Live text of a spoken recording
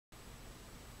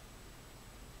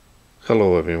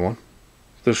Hello everyone,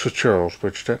 this is Charles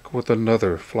BridgTec with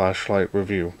another flashlight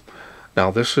review. Now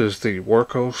this is the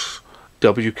Wurkkos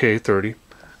WK30,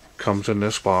 comes in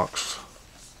this box.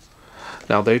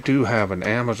 Now they do have an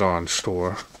Amazon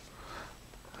store,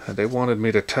 and they wanted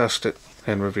me to test it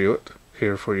and review it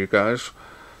here for you guys.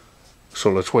 So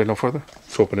let's wait no further,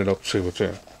 let's open it up and see what's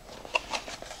in.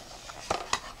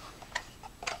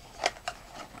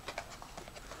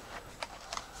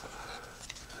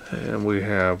 And we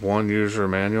have one user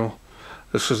manual.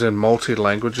 This is in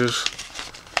multi-languages,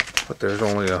 but there's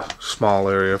only a small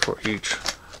area for each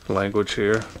language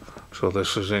here. So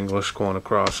this is English going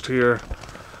across here.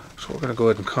 So we're going to go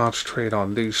ahead and concentrate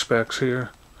on these specs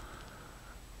here.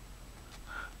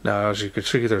 Now as you can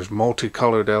see, there's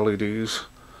multicolored LEDs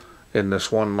in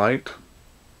this one light.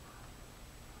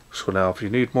 So now if you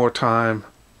need more time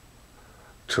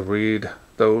to read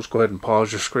those, go ahead and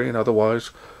pause your screen.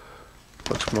 Otherwise,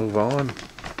 let's move on.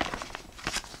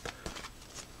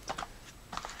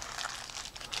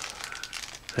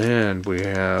 And we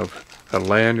have a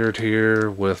lanyard here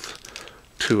with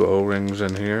two O-rings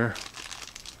in here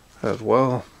as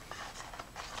well.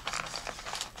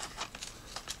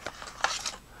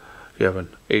 You have an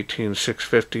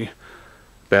 18650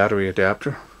 battery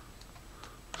adapter,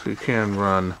 so you can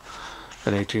run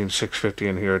an 18650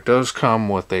 in here. It does come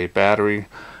with a battery,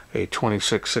 a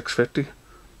 26650.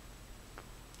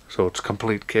 So it's a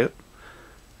complete kit.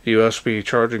 USB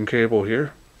charging cable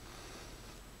here.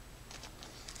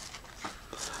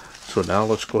 So now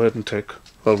let's go ahead and take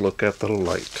a look at the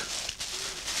light.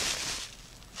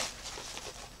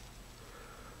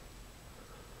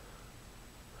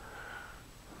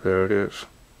 There it is.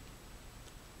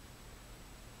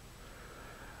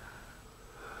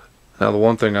 Now the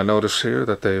one thing I noticed here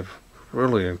that they've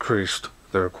really increased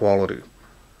their quality.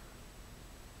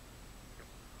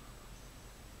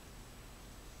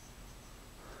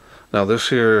 Now this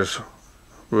here is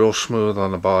real smooth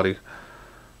on the body,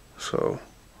 so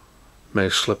may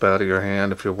slip out of your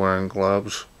hand if you're wearing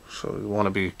gloves, so you want to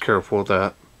be careful of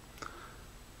that.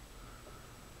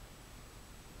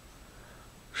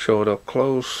 Show it up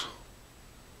close.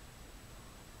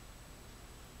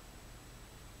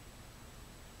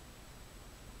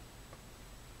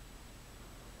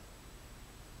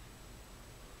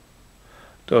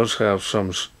 Does have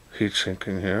some heat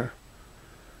sinking here.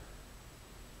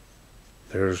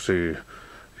 There's the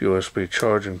USB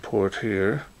charging port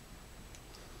here.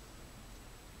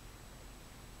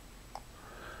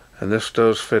 And this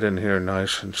does fit in here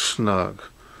nice and snug.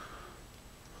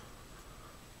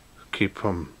 Keep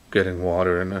from getting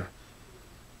water in there.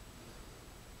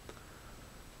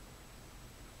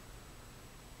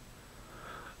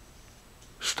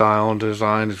 Style and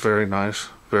design is very nice,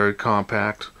 very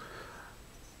compact.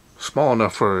 Small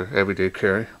enough for everyday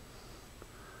carry.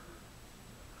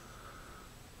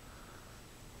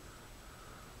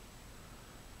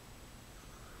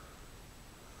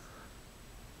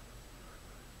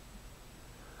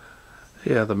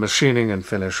 Yeah, the machining and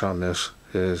finish on this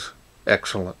is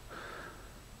excellent.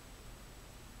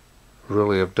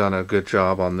 Really have done a good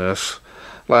job on this.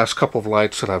 Last couple of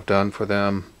lights that I've done for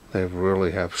them, they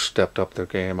really have stepped up their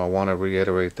game. I want to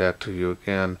reiterate that to you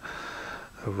again.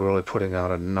 They're really putting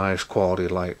out a nice quality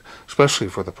light, especially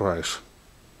for the price.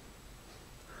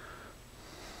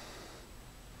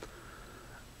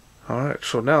 Alright,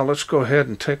 so now let's go ahead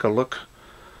and take a look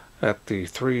at the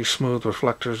three smooth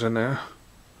reflectors in there.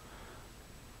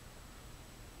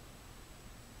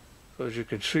 As you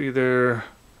can see there,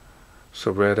 it's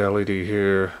a red LED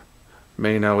here.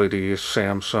 Main LED is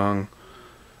Samsung,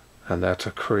 and that's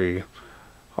a Cree.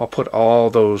 I'll put all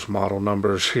those model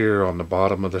numbers here on the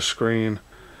bottom of the screen.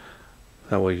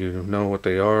 That way you know what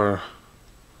they are.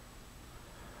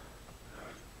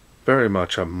 Very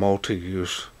much a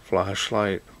multi-use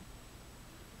flashlight.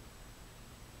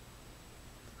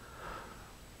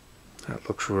 That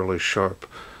looks really sharp.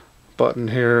 Button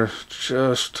here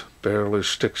just barely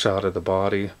sticks out of the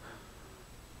body.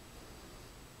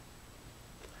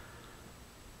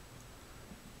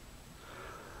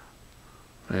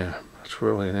 Yeah, it's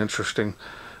really an interesting,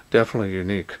 definitely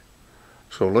unique.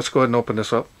 So let's go ahead and open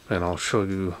this up and I'll show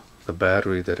you the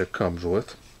battery that it comes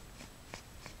with.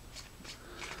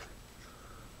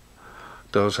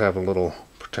 It does have a little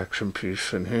protection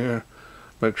piece in here.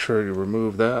 Make sure you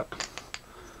remove that.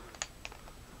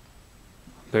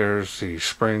 There's the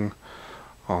spring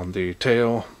on the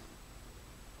tail.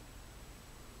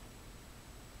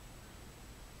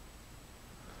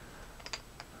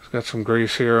 It's got some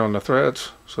grease here on the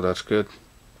threads, so that's good.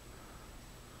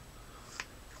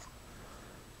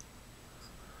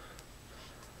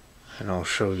 And I'll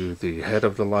show you the head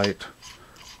of the light.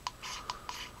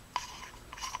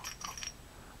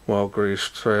 well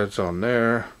greased threads on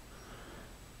there.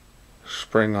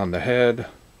 Spring on the head.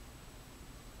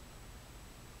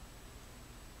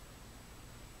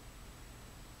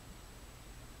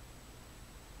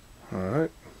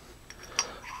 Alright.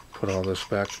 Put all this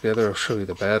back together. I'll show you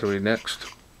the battery next.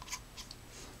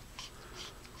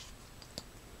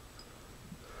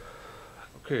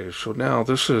 Okay, so now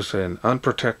this is an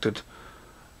unprotected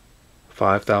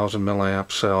 5,000 milliamp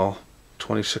cell,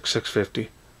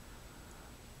 26650.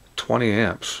 20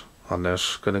 amps on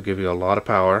this. Going to give you a lot of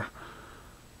power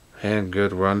and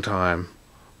good run time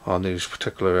on these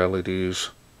particular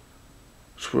LEDs.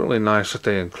 It's really nice that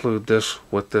they include this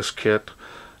with this kit.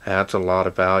 Adds a lot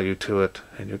of value to it,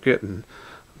 and you're getting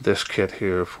this kit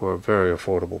here for a very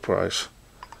affordable price.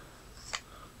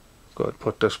 Go ahead and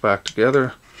put this back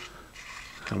together,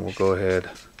 and we'll go ahead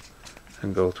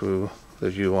and go through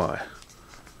the UI.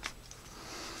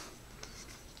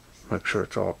 Make sure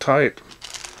it's all tight.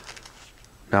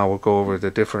 Now we'll go over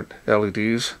the different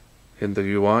LEDs in the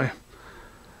UI.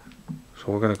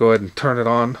 So we're going to go ahead and turn it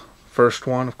on. First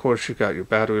one, of course, you got your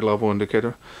battery level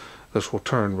indicator. This will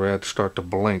turn red, start to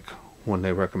blink when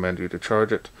they recommend you to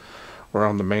charge it. We're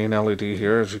on the main LED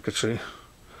here, as you can see.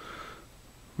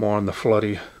 More on the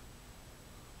floody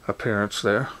appearance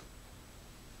there.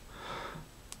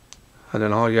 And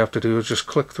then all you have to do is just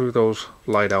click through those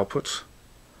light outputs.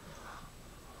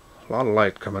 A lot of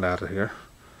light coming out of here.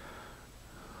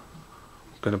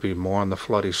 Going to be more on the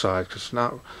floody side because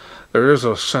there is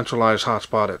a centralized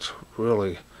hotspot. It's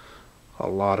really a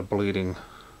lot of bleeding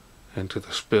into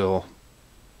the spill.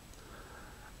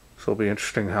 So it'll be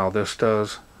interesting how this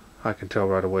does. I can tell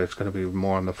right away it's going to be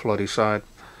more on the floody side.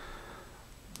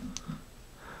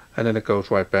 And then it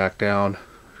goes right back down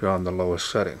if you're on the lowest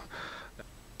setting.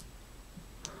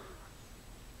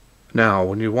 Now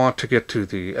when you want to get to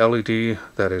the LED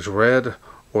that is red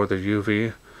or the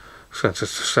UV, since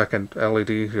it's the second LED,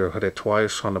 you'll hit it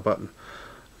twice on the button,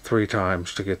 3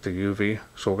 times to get the UV.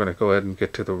 So we're going to go ahead and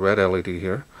get to the red LED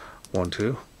here. 1,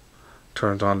 2.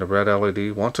 Turns on the red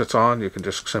LED. Once it's on, you can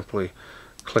just simply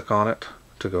click on it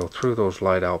to go through those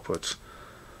light outputs.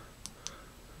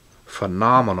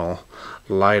 Phenomenal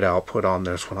light output on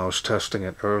this when I was testing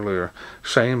it earlier.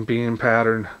 Same beam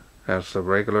pattern as the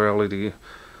regular LED.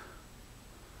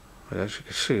 As you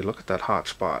can see, look at that hot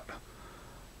spot.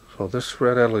 So this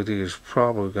red LED is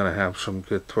probably going to have some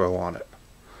good throw on it.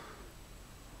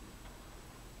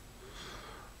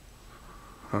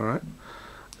 Alright.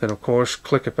 Then of course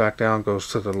click it back down, goes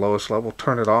to the lowest level,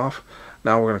 turn it off.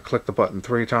 Now we're going to click the button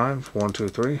 3 times. 1, 2,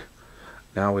 3.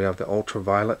 Now we have the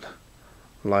ultraviolet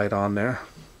light on there.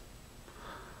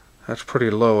 That's pretty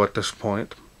low at this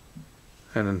point.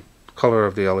 And then the color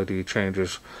of the LED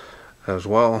changes as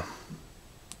well.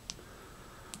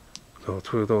 Go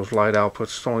through those light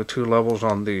outputs. It's only 2 levels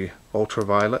on the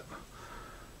ultraviolet.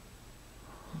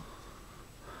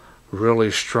 Really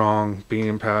strong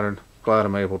beam pattern. Glad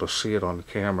I'm able to see it on the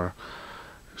camera.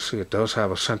 See, it does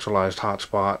have a centralized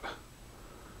hotspot.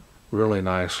 Really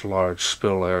nice large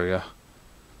spill area.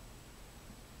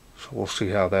 So we'll see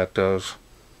how that does.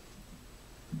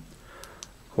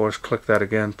 Of course, click that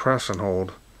again, press and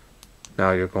hold.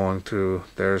 Now you're going to,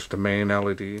 there's the main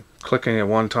LED. Clicking it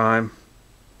 1 time,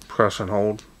 press and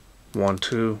hold. 1,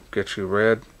 2, gets you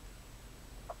red.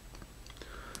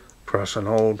 Press and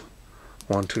hold.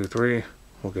 1, 2, 3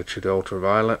 will get you the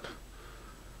ultraviolet.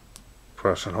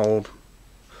 Press and hold.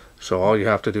 So all you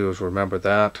have to do is remember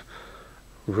that.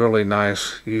 Really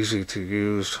nice, easy to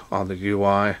use on the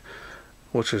UI,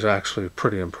 which is actually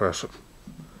pretty impressive.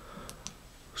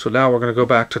 So now we're going to go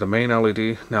back to the main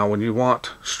LED. Now when you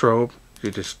want strobe,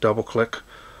 you just double click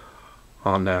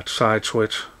on that side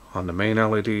switch on the main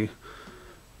LED.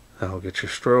 That'll get you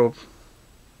strobe.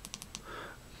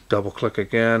 Double click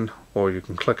again, or you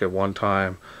can click it 1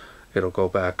 time. It'll go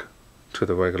back to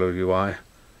the regular UI.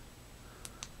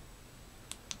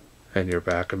 And you're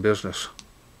back in business.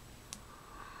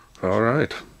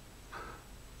 Alright.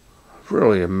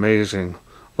 Really amazing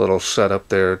little setup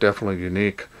there. Definitely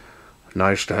unique.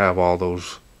 Nice to have all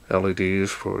those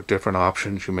LEDs for different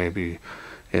options. You may be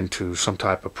into some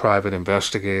type of private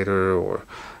investigator, or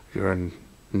you're in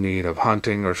need of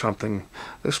hunting or something.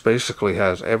 This basically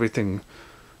has everything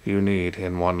you need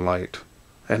in one light.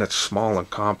 And it's small and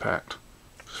compact.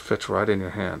 It fits right in your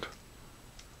hand.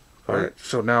 Alright,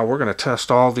 so now we're going to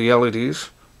test all the LEDs,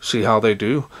 see how they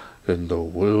do in the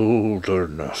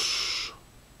wilderness.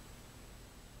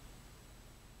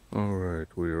 Alright,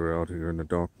 we are out here in the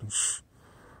darkness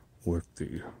with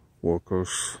the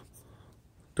Wurkkos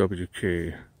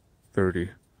WK30.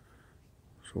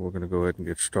 So we're going to go ahead and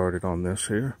get started on this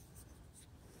here.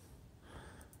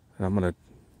 And I'm going to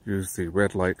use the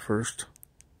red light first.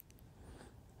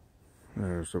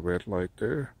 There's the red light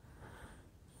there.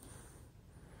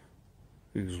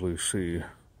 Easily see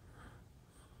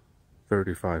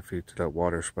 35 feet to that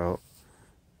water spout.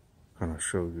 Kind of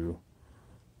show you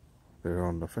there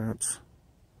on the fence.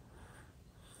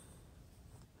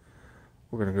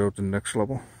 We're going to go to the next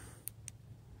level.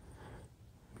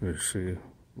 You see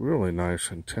really nice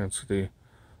intensity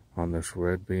on this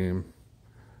red beam.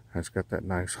 And it's got that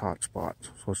nice hot spot.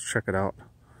 So let's check it out.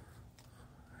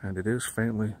 And it is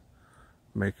faintly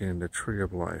making the tree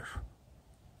of life.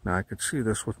 Now I could see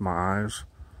this with my eyes,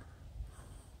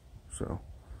 so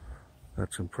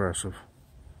that's impressive.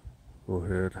 Go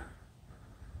ahead.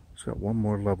 It's got one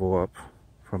more level up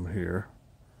from here.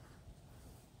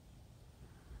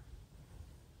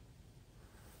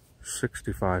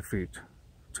 65 feet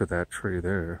to that tree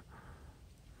there.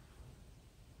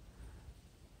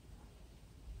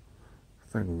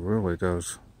 The thing really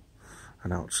does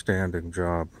an outstanding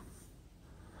job.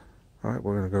 Alright,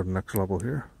 we're going to go to the next level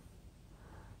here.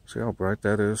 See how bright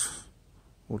that is?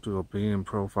 We'll do a beam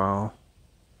profile.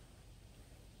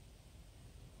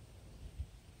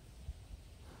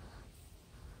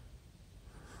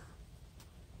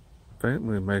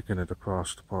 Faintly making it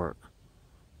across the park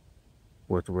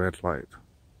with red light.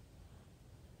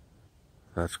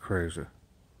 That's crazy.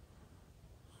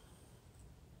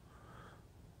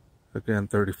 Again,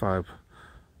 35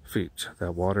 feet.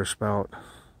 That water spout.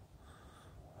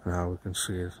 Now we can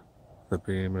see it. The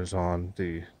beam is on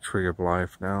the tree of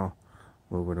life now,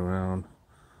 moving around.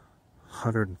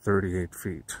 138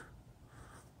 feet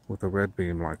with a red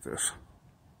beam like this.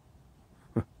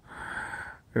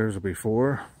 Here's a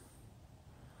before,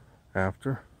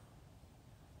 after.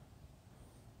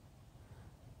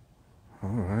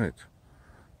 Alright.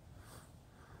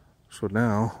 So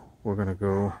now we're going to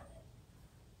go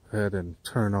ahead and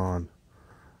turn on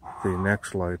the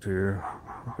next light here.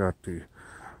 We've got the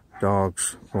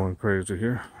dogs going crazy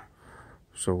here.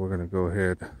 So we're going to go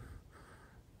ahead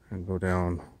and go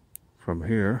down from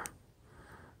here.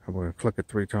 And we're going to click it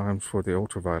 3 times for the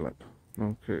ultraviolet.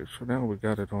 Okay, so now we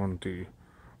got it on the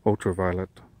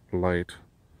ultraviolet light.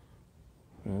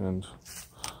 And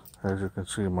as you can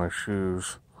see, my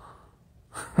shoes,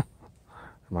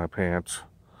 my pants.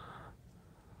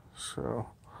 So,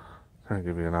 kind of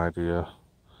give you an idea.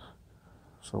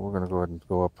 So we're going to go ahead and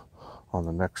go up on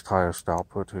the next highest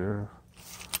output here.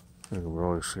 You can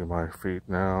really see my feet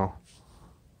now.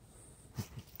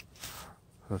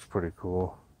 That's pretty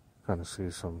cool. Kind of see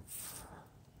some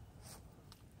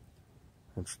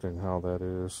interesting how that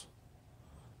is.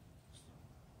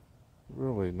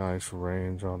 Really nice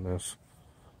range on this.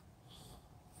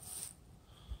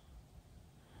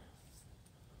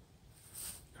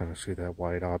 Kind of see that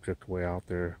white object way out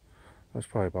there. That's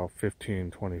probably about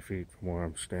 15-20 feet from where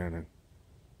I'm standing.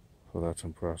 So that's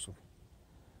impressive.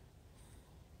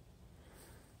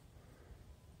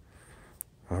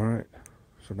 Alright,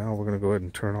 so now we're going to go ahead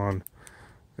and turn on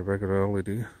the regular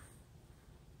LED.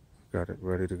 Got it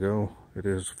ready to go. It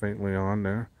is faintly on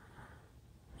there.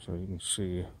 So you can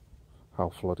see how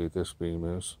floody this beam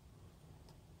is.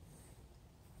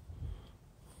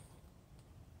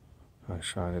 I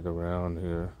shine it around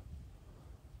here.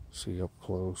 See up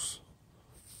close.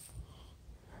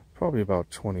 Probably about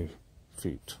 20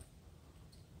 feet,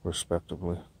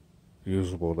 respectively.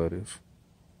 Usable, that is.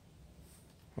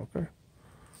 Okay.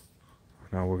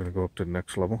 Now we're going to go up to the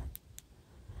next level.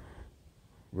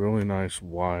 Really nice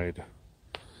wide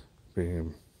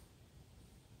beam.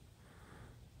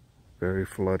 Very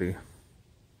floody.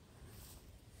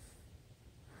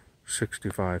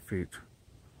 65 feet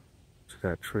to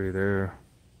that tree there.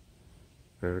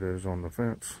 There it is on the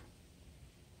fence.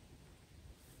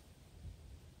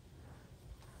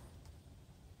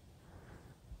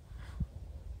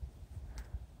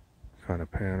 Kind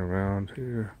of pan around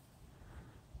here.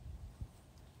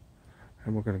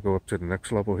 And we're going to go up to the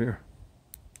next level here.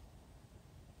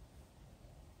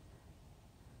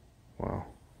 Wow.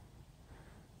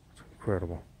 It's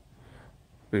incredible.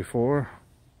 Before,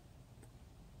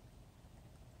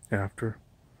 after,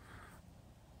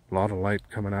 a lot of light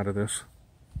coming out of this.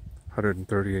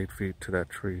 138 feet to that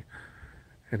tree.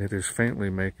 And it is faintly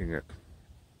making it.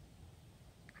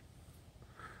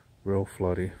 Real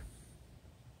floody.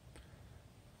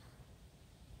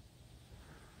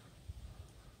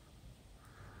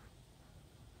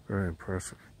 Very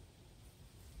impressive.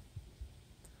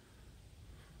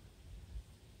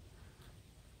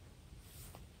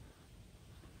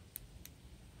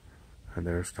 And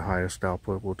there's the highest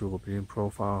output. We'll do a beam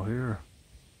profile here.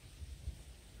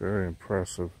 Very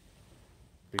impressive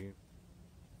beam.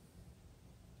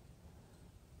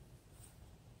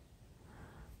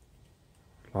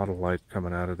 A lot of light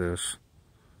coming out of this.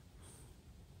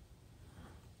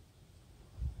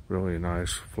 Really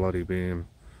nice floody beam.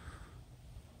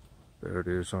 There it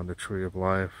is on the tree of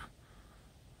life,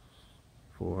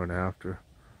 before and after.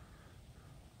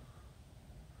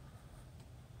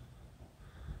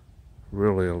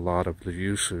 Really a lot of the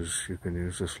uses you can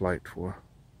use this light for.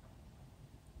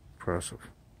 Impressive.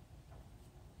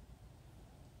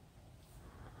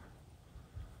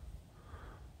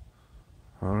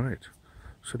 Alright,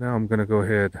 so now I'm going to go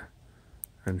ahead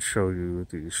and show you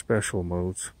the special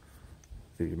modes.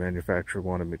 The manufacturer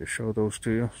wanted me to show those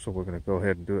to you, so we're going to go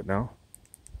ahead and do it now.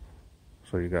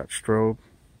 So you got strobe,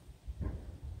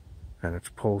 and it's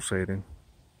pulsating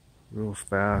real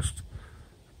fast,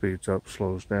 speeds up,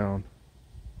 slows down.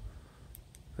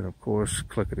 Then of course,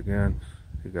 click it again,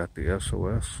 you got the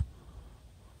SOS.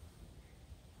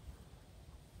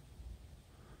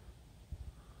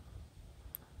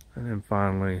 And then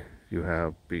finally, you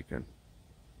have beacon.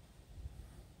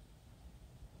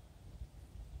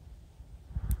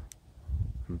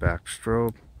 And back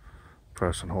strobe,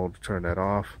 press and hold to turn that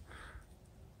off.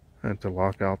 And to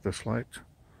lock out this light,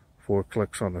 4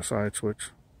 clicks on the side switch,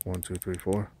 1, 2, 3,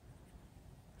 4.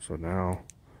 So now,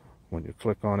 when you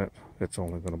click on it, it's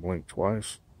only going to blink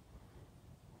twice.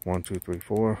 1, 2, 3,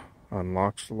 4,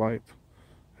 unlocks the light,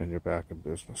 and you're back in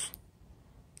business.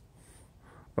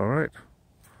 Alright,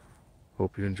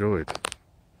 hope you enjoyed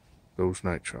those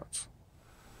night shots.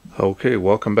 Okay,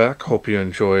 welcome back. Hope you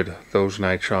enjoyed those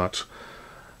night shots.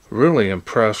 Really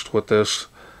impressed with this.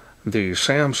 The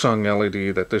Samsung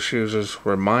LED that this uses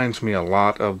reminds me a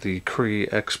lot of the Cree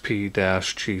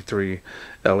XP-G3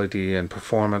 LED in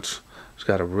performance. It's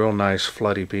got a real nice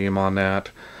floody beam on that.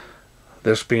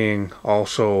 This being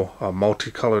also a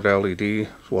multicolored LED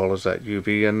as well as that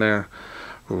UV in there.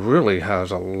 Really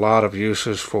has a lot of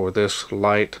uses for this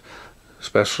light,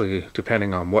 especially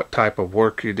depending on what type of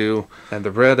work you do. And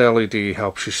the red LED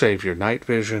helps you save your night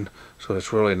vision, so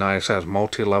it's really nice. Has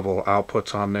multi-level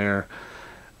outputs on there.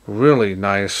 Really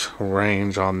nice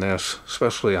range on this,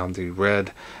 especially on the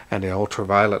red, and the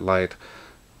ultraviolet light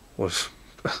was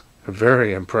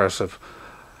very impressive.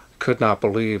 Could not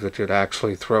believe that it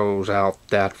actually throws out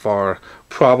that far.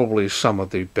 Probably some of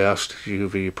the best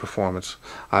UV performance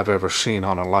I've ever seen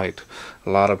on a light. A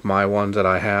lot of my ones that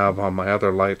I have on my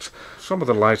other lights, some of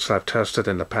the lights I've tested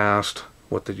in the past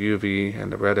with the UV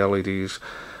and the red LEDs,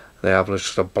 they have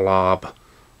just a blob.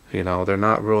 You know, they're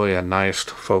not really a nice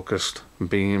focused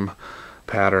beam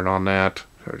pattern on that.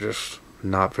 They're just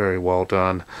not very well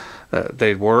done.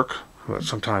 They work, but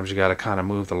sometimes you got to kind of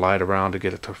move the light around to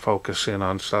get it to focus in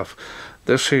on stuff.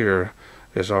 This here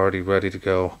is already ready to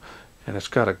go, and it's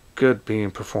got a good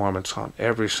beam performance on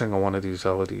every single one of these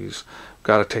LEDs.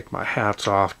 Got to take my hats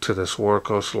off to this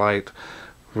Wurkkos light.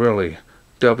 Really,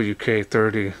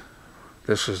 WK30.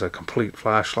 This is a complete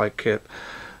flashlight kit.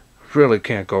 Really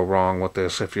can't go wrong with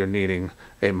this if you're needing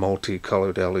a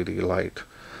multicolored LED light.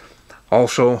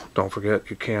 Also, don't forget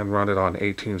you can run it on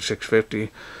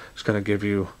 18650. It's going to give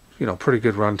you, pretty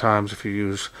good run times if you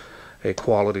use a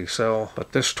quality cell.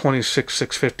 But this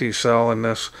 26650 cell in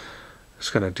this is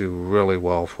going to do really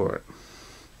well for it.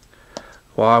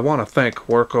 Well, I want to thank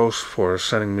Wurkkos for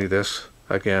sending me this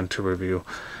again to review.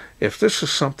 If this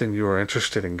is something you are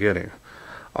interested in getting,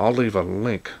 I'll leave a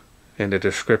link in the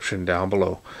description down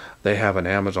below. They have an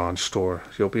Amazon store.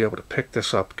 You'll be able to pick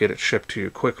this up, get it shipped to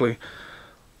you quickly.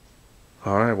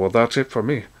 Alright, well that's it for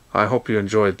me. I hope you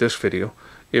enjoyed this video.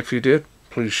 If you did,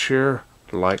 please share,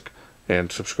 like,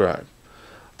 and subscribe.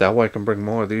 That way I can bring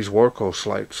more of these Wurkkos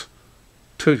lights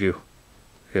to you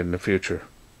in the future.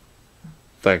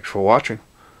 Thanks for watching.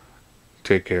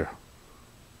 Take care.